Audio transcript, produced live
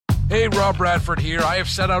Hey, Rob Bradford here. I have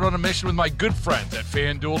set out on a mission with my good friends at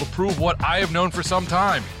FanDuel to prove what I have known for some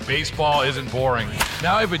time. Baseball isn't boring.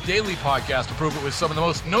 Now I have a daily podcast to prove it with some of the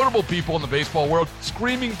most notable people in the baseball world,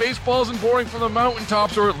 screaming baseball isn't boring from the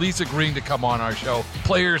mountaintops, or at least agreeing to come on our show.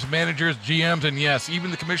 Players, managers, GMs, and yes, even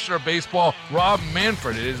the commissioner of baseball, Rob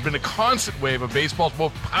Manfred. It has been a constant wave of baseball's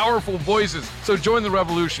most powerful voices. So join the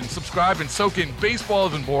revolution. Subscribe and soak in Baseball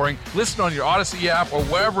Isn't Boring. Listen on your Odyssey app or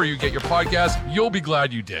wherever you get your podcasts. You'll be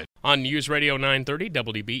glad you did. On News Radio 930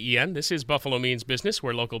 WBEN, this is Buffalo Means Business,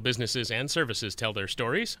 where local businesses and services tell their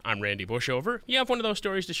stories. I'm Randy Bushover. You have one of those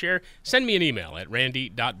stories to share? Send me an email at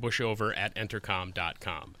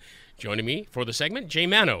randy.bushover@entercom.com. Joining me for the segment, Jay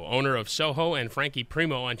Mano, owner of Soho and Frankie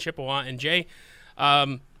Primo on Chippewa. And Jay,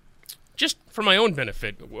 just for my own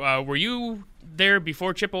benefit, were you there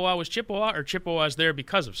before Chippewa was Chippewa, or Chippewa was there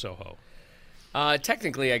because of Soho?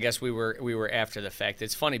 Technically, I guess we were after the fact.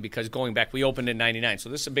 It's funny because going back, we opened in '99, so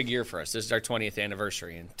this is a big year for us. This is our 20th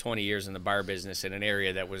anniversary, and 20 years in the bar business in an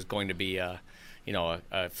area that was going to be, a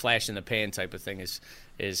flash in the pan type of thing is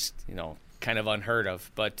kind of unheard of.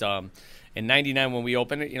 But in '99, when we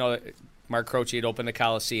opened it, Mark Croce had opened the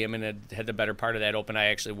Coliseum and had the better part of that open. I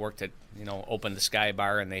actually worked at, opened the Sky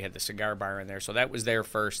Bar, and they had the cigar bar in there. So that was there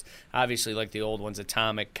first. Obviously, like the old ones,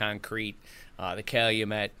 Atomic, Concrete, the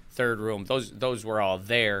Calumet, Third Room, those were all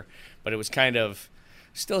there. But it was kind of,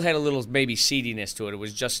 still had a little maybe seediness to it. It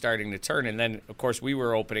was just starting to turn. And then, of course, we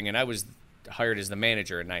were opening, and I was hired as the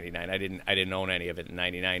manager in '99. I didn't own any of it in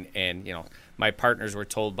 '99. And, my partners were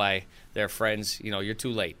told by their friends, you're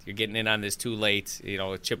too late. You're getting in on this too late.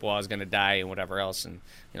 Chippewa's going to die and whatever else. And,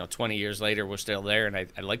 20 years later, we're still there, and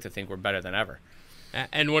I'd like to think we're better than ever.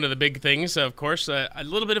 And one of the big things, of course, a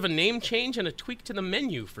little bit of a name change and a tweak to the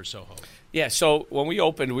menu for Soho. Yeah, so when we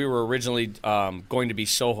opened, we were originally going to be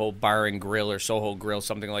Soho Bar and Grill or Soho Grill,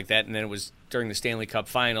 something like that. And then it was during the Stanley Cup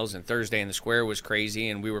Finals, and Thursday in the Square was crazy,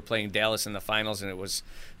 and we were playing Dallas in the finals, and it was,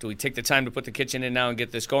 do we take the time to put the kitchen in now and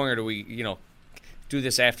get this going, or do we, do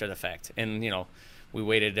this after the fact? And, we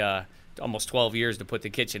waited almost 12 years to put the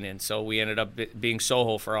kitchen in. So we ended up being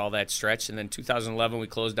Soho for all that stretch. And then 2011, we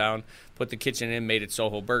closed down, put the kitchen in, made it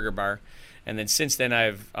Soho Burger Bar. And then since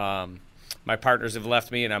then, my partners have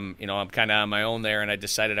left me, and I'm kind of on my own there. And I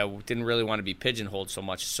decided I didn't really want to be pigeonholed so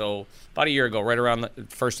much. So about a year ago, right around the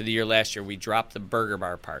first of the year last year, we dropped the Burger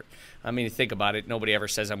Bar part. I mean, think about it. Nobody ever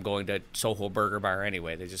says I'm going to Soho Burger Bar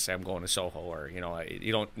anyway. They just say I'm going to Soho, or,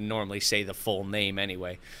 you don't normally say the full name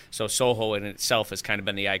anyway. So Soho in itself has kind of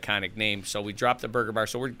been the iconic name. So we dropped the Burger Bar.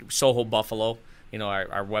 So we're Soho Buffalo.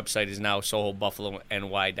 Our website is now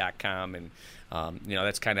SohoBuffaloNY.com. And,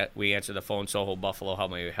 that's kind of, we answer the phone, Soho Buffalo, how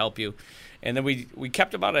may we help you? And then we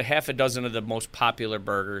kept about a half a dozen of the most popular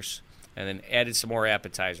burgers, and then added some more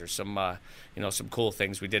appetizers, some cool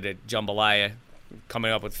things. We did a jambalaya,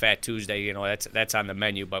 coming up with Fat Tuesday, that's on the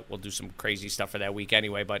menu, but we'll do some crazy stuff for that week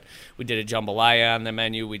anyway. But we did a jambalaya on the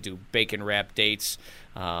menu. We do bacon wrapped dates,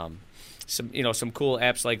 some cool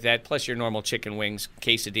apps like that. Plus your normal chicken wings,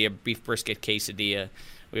 quesadilla, beef brisket quesadilla.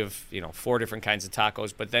 We have 4 different kinds of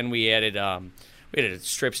tacos. But then we added a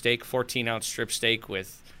strip steak, 14-ounce strip steak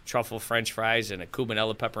with truffle French fries and a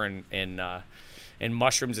cubanella pepper and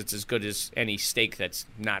mushrooms. It's as good as any steak that's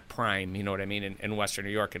not prime, you know what I mean, in Western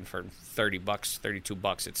New York. And for $30,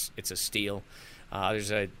 $32, it's a steal.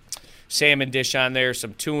 There's a salmon dish on there,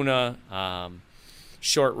 some tuna,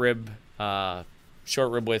 short rib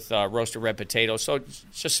with roasted red potatoes. So it's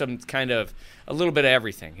just some kind of a little bit of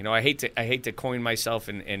everything. I hate to coin myself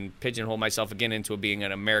and pigeonhole myself again into being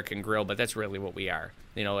an American grill, but that's really what we are.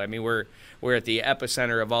 We're at the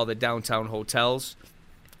epicenter of all the downtown hotels.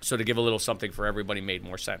 So to give a little something for everybody made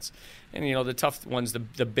more sense. And, the tough ones,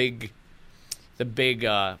 the big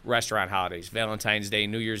restaurant holidays, Valentine's Day,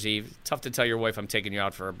 New Year's Eve. Tough to tell your wife I'm taking you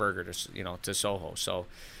out for a burger to Soho. So,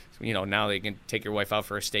 now they can take your wife out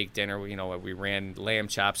for a steak dinner. We ran lamb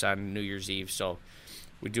chops on New Year's Eve. So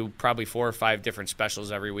we do probably 4 or 5 different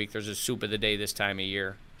specials every week. There's a soup of the day this time of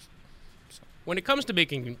year. When it comes to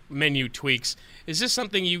making menu tweaks, is this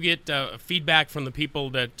something you get feedback from the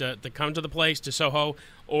people that come to the place, to Soho,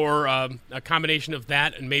 or a combination of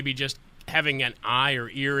that and maybe just having an eye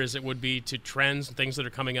or ear, as it would be, to trends and things that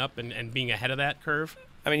are coming up and being ahead of that curve?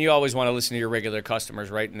 You always want to listen to your regular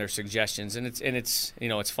customers, right, and their suggestions. And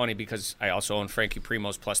it's funny because I also own Frankie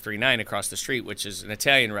Primo's Plus 39 across the street, which is an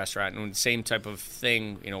Italian restaurant, and the same type of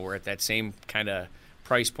thing. We're at that same kind of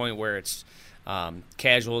price point where it's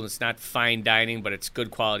casual, and it's not fine dining, but it's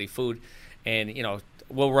good quality food. And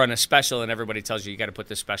we'll run a special, and everybody tells you got to put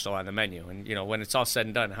this special on the menu. And when it's all said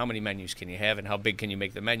and done, how many menus can you have, and how big can you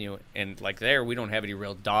make the menu? And like there, we don't have any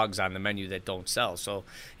real dogs on the menu that don't sell. So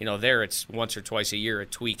there it's once or twice a year, a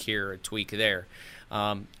tweak here, a tweak there.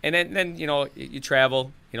 And then you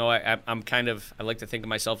travel. I'm kind of, I like to think of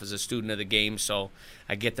myself as a student of the game, so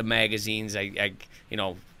I get the magazines. I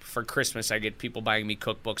for Christmas I get people buying me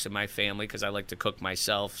cookbooks in my family because I like to cook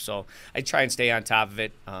myself. So I try and stay on top of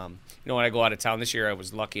it. When I go out of town this year, I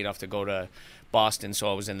was lucky enough to go to Boston,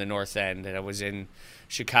 so I was in the North End, and I was in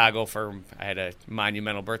Chicago I had a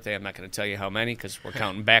monumental birthday. I'm not going to tell you how many because we're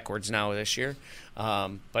counting backwards now this year.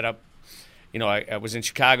 But I was in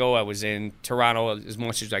Chicago. I was in Toronto as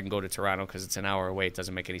much as I can go to Toronto because it's an hour away. It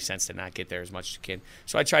doesn't make any sense to not get there as much as you can.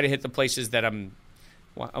 So I try to hit the places that I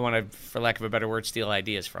want to, for lack of a better word, steal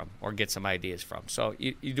ideas from or get some ideas from. So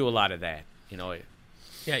you do a lot of that,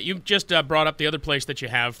 Yeah, you just brought up the other place that you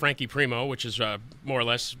have, Frankie Primo, which is more or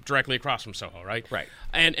less directly across from Soho, right? Right.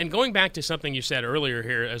 And going back to something you said earlier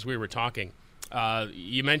here as we were talking,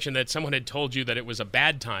 you mentioned that someone had told you that it was a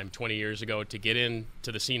bad time 20 years ago to get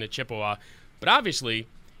into the scene at Chippewa. But obviously,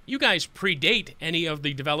 you guys predate any of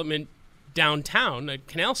the development downtown at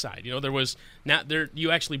Canal Side. There was not there.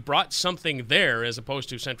 You actually brought something there as opposed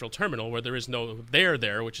to Central Terminal, where there is no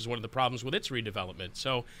there, which is one of the problems with its redevelopment.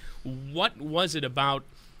 So, what was it about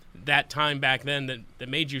that time back then that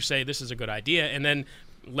made you say this is a good idea, and then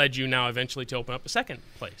led you now eventually to open up a second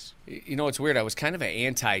place? It's weird. I was kind of an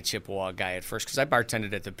anti-Chippewa guy at first because I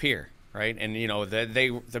bartended at the Pier. Right, and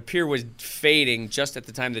the Pier was fading just at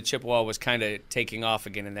the time the Chippewa was kind of taking off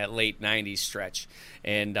again in that late '90s stretch,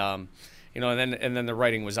 and and then the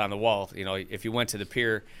writing was on the wall. If you went to the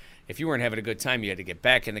Pier, if you weren't having a good time, you had to get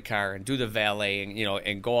back in the car and do the valet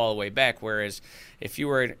and go all the way back. Whereas if you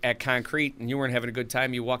were at Concrete and you weren't having a good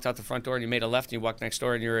time, you walked out the front door and you made a left and you walked next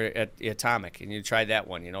door and you were at the Atomic and you tried that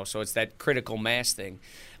one. So it's that critical mass thing,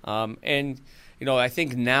 and I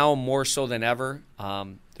think now more so than ever.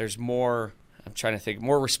 There's more, I'm trying to think,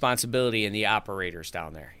 more responsibility in the operators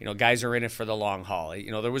down there. Guys are in it for the long haul.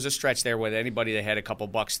 There was a stretch there where anybody that had a couple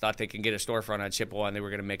bucks thought they could get a storefront on Chippewa and they were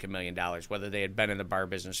going to make $1 million, whether they had been in the bar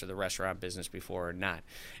business or the restaurant business before or not.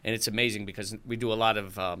 And it's amazing because we do a lot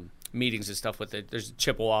of meetings and stuff with it. There's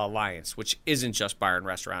Chippewa Alliance, which isn't just bar and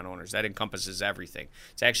restaurant owners. That encompasses everything.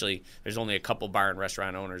 It's actually, there's only a couple bar and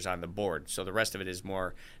restaurant owners on the board. So the rest of it is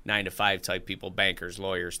more 9-to-5 type people, bankers,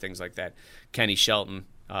 lawyers, things like that. Kenny Shelton,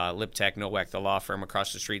 Liptak Nowak, the law firm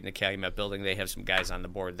across the street in the Calumet building, they have some guys on the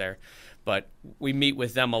board there. But we meet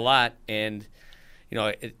with them a lot, and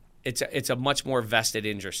it's a much more vested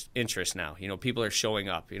interest now. People are showing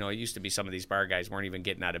up. It used to be some of these bar guys weren't even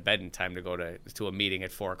getting out of bed in time to go to a meeting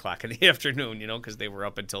at 4 o'clock in the afternoon, because they were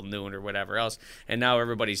up until noon or whatever else. And now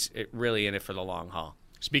everybody's really in it for the long haul.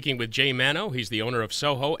 Speaking with Jay Mano, he's the owner of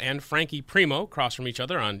Soho, and Frankie Primo, across from each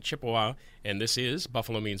other on Chippewa, and this is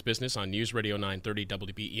Buffalo Means Business on News Radio 930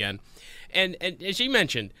 WBEN. And as you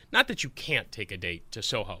mentioned, not that you can't take a date to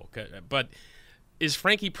Soho, but is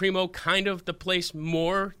Frankie Primo kind of the place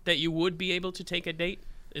more that you would be able to take a date?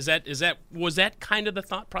 Was that kind of the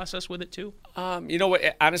thought process with it too? You know what?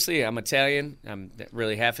 Honestly, I'm Italian. I'm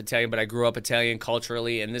really half Italian, but I grew up Italian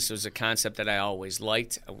culturally, and this was a concept that I always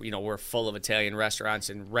liked. We're full of Italian restaurants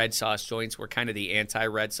and red sauce joints. We're kind of the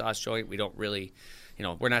anti-red sauce joint. We don't really,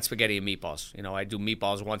 we're not spaghetti and meatballs. I do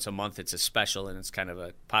meatballs once a month. It's a special, and it's kind of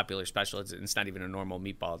a popular special. It's not even a normal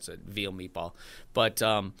meatball. It's a veal meatball. But,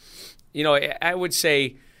 I would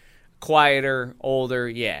say quieter, older,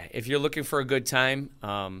 yeah. If you're looking for a good time,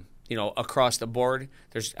 across the board,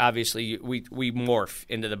 there's obviously we morph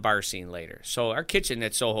into the bar scene later. So our kitchen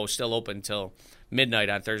at Soho is still open until midnight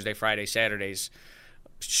on Thursday, Friday, Saturdays.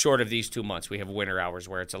 Short of these 2 months, we have winter hours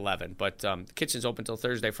where it's 11. But the kitchen's open until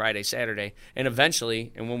Thursday, Friday, Saturday. And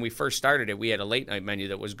eventually, and when we first started it, we had a late night menu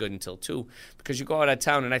that was good until 2. Because you go out of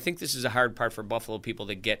town, and I think this is a hard part for Buffalo people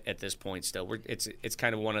to get at this point still. It's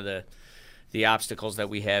kind of one of the obstacles that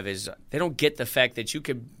we have is they don't get the fact that you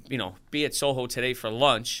could, be at Soho today for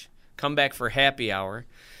lunch, come back for happy hour,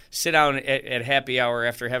 sit down at happy hour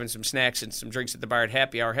after having some snacks and some drinks at the bar at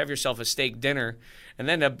happy hour, have yourself a steak dinner, and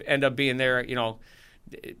then end up being there,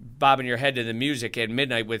 bobbing your head to the music at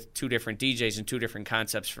midnight with 2 different DJs and 2 different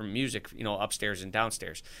concepts from music, upstairs and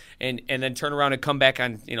downstairs, and then turn around and come back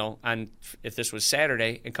on if this was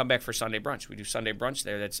Saturday and come back for Sunday brunch. We do Sunday brunch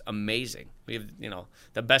there. That's amazing. We have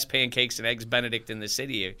the best pancakes and eggs Benedict in the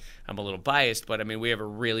city. I'm a little biased, but I mean we have a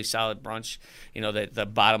really solid brunch. The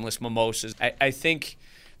bottomless mimosas. I think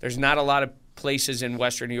there's not a lot of places in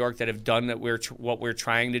Western New York that have done what we're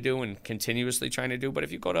trying to do and continuously trying to do. But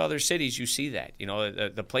if you go to other cities, you see that.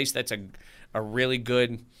 The place that's a really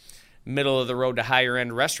good middle of the road to higher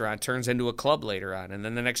end restaurant turns into a club later on, and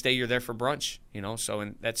then the next day you're there for brunch, so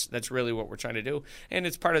and that's really what we're trying to do. And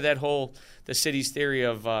it's part of that whole the city's theory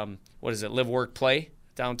of live, work, play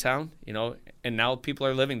downtown, and now people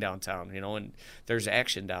are living downtown, and there's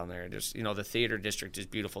action down there. There's, the theater district is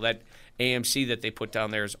beautiful. That AMC that they put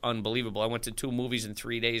down there is unbelievable. I went to 2 movies in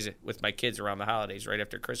 3 days with my kids around the holidays right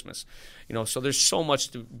after Christmas. So there's so much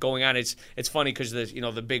going on. It's funny because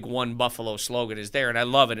the big One Buffalo slogan is there, and I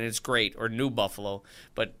love it, and it's great, or New Buffalo.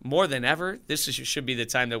 But more than ever, should be the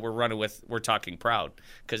time that we're talking proud,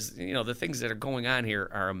 because the things that are going on here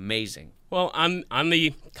are amazing. Well, on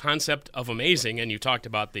the concept of amazing, and you talked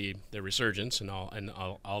about the resurgence and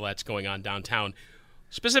all that's going on downtown,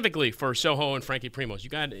 specifically for Soho and Frankie Primo's, you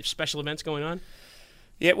got special events going on?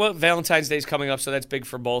 Yeah, well, Valentine's Day is coming up, so that's big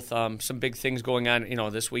for both. Some big things going on.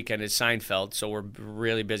 This weekend is Seinfeld, so we're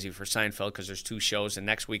really busy for Seinfeld because there's 2 shows, and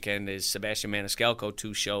next weekend is Sebastian Maniscalco,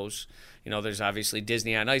 2 shows. There's obviously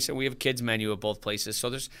Disney on Ice, and we have a kids menu at both places.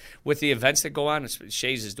 So with the events that go on,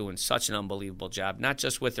 Shays is doing such an unbelievable job, not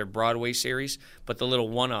just with their Broadway series, but the little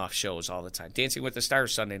one-off shows all the time. Dancing with the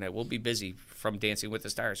Stars Sunday night. We'll be busy from Dancing with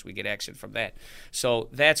the Stars. We get action from that. So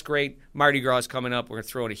that's great. Mardi Gras is coming up. We're going to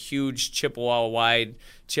throw in a huge Chippewa-wide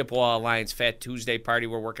Chippewa Alliance Fat Tuesday party.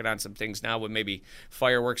 We're working on some things now with maybe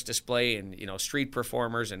fireworks display and street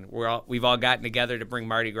performers, and we've all gotten together to bring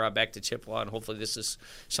Mardi Gras back to Chippewa, and hopefully this is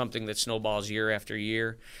something that snowballs year after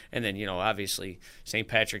year. And then obviously St.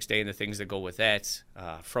 Patrick's Day and the things that go with that.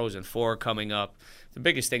 Frozen 4 coming up. The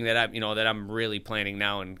biggest thing that I'm really planning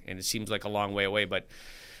now, and it seems like a long way away, but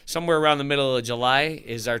somewhere around the middle of July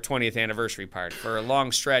is our 20th anniversary party. For a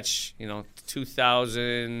long stretch,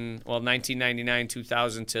 1999,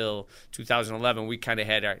 2000 till 2011, we kind of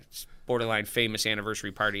had our borderline famous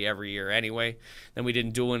anniversary party every year anyway. Then we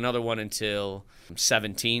didn't do another one until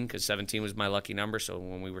 17, because 17 was my lucky number. So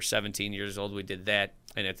when we were 17 years old, we did that.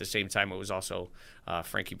 And at the same time, it was also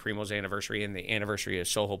Frankie Primo's anniversary and the anniversary of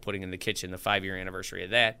Soho Pudding in the Kitchen, the 5-year anniversary of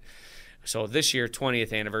that. So this year,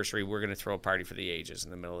 20th anniversary, we're going to throw a party for the ages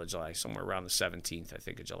in the middle of July, somewhere around the 17th, I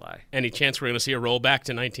think, of July. Any chance we're going to see a rollback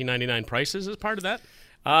to 1999 prices as part of that?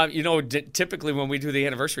 Typically when we do the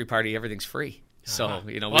anniversary party, everything's free. So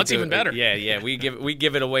well, that's even better. Yeah, we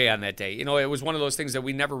give it away on that day. It was one of those things that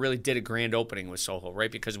we never really did a grand opening with Soho,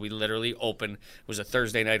 right? Because we literally opened. It was a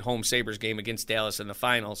Thursday night home Sabres game against Dallas in the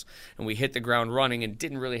finals, and we hit the ground running and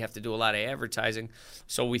didn't really have to do a lot of advertising.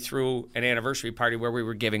 So we threw an anniversary party where we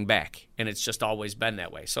were giving back, and it's just always been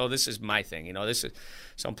that way. So this is my thing. This is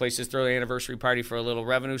some places throw the anniversary party for a little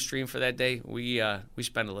revenue stream for that day. We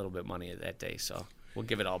spend a little bit of money at that day, so we'll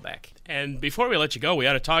give it all back. And before we let you go, we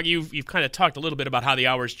ought to talk. You've kind of talked a little bit about how the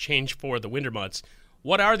hours change for the winter months.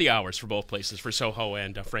 What are the hours for both places, for Soho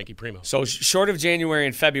and Frankie Primo? So short of January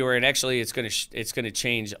and February, and actually it's going to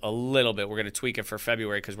change a little bit. We're going to tweak it for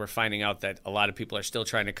February because we're finding out that a lot of people are still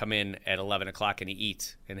trying to come in at 11 o'clock and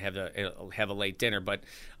eat and have a late dinner. But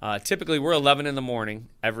typically we're 11 in the morning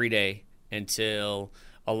every day until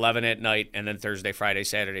 11 at night, and then Thursday, Friday,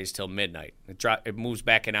 Saturdays till midnight. It moves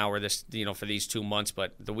back an hour for these 2 months,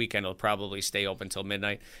 but the weekend will probably stay open till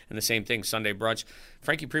midnight. And the same thing, Sunday brunch.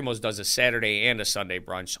 Frankie Primo's does a Saturday and a Sunday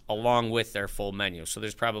brunch along with their full menu. So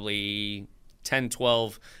there's probably 10,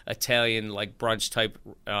 12 Italian brunch type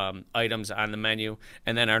items on the menu,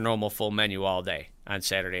 and then our normal full menu all day on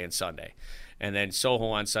Saturday and Sunday. And then Soho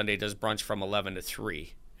on Sunday does brunch from 11 to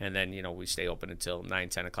 3. And then, we stay open until 9,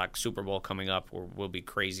 10 o'clock. Super Bowl coming up. We'll be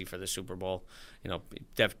crazy for the Super Bowl.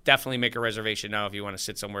 Definitely make a reservation now if you want to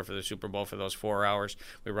sit somewhere for the Super Bowl for those 4 hours.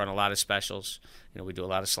 We run a lot of specials. We do a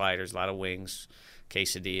lot of sliders, a lot of wings,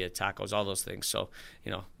 quesadilla, tacos, all those things. So,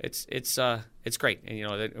 it's great.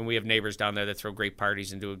 And we have neighbors down there that throw great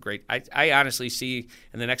parties and do a great. I honestly see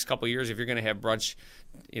in the next couple of years, if you're going to have brunch,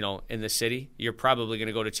 in the city, you're probably going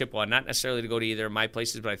to go to Chippewa. Not necessarily to go to either of my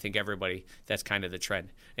places, but I think everybody, that's kind of the trend.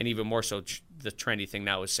 And even more so, the trendy thing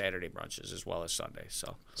now is Saturday brunches as well as Sunday.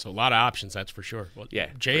 So a lot of options, that's for sure. Well, yeah,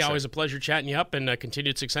 Jay, always a pleasure chatting you up, and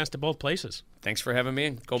continued success to both places. Thanks for having me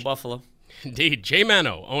in. Go Buffalo. Indeed. Jay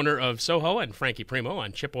Mano, owner of Soho and Frankie Primo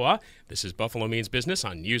on Chippewa. This is Buffalo Means Business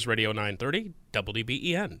on News Radio 930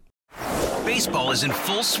 WBEN. Baseball is in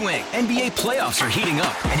full swing. NBA playoffs are heating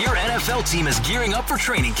up, and your NFL team is gearing up for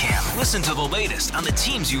training camp. Listen to the latest on the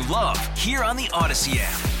teams you love here on the Odyssey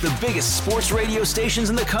app. The biggest sports radio stations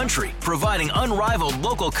in the country, providing unrivaled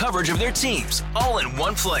local coverage of their teams, all in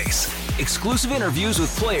one place. Exclusive interviews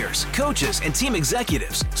with players, coaches, and team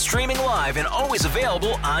executives, streaming live and always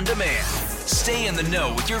available on demand. Stay in the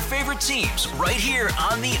know with your favorite teams right here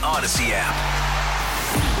on the Odyssey app.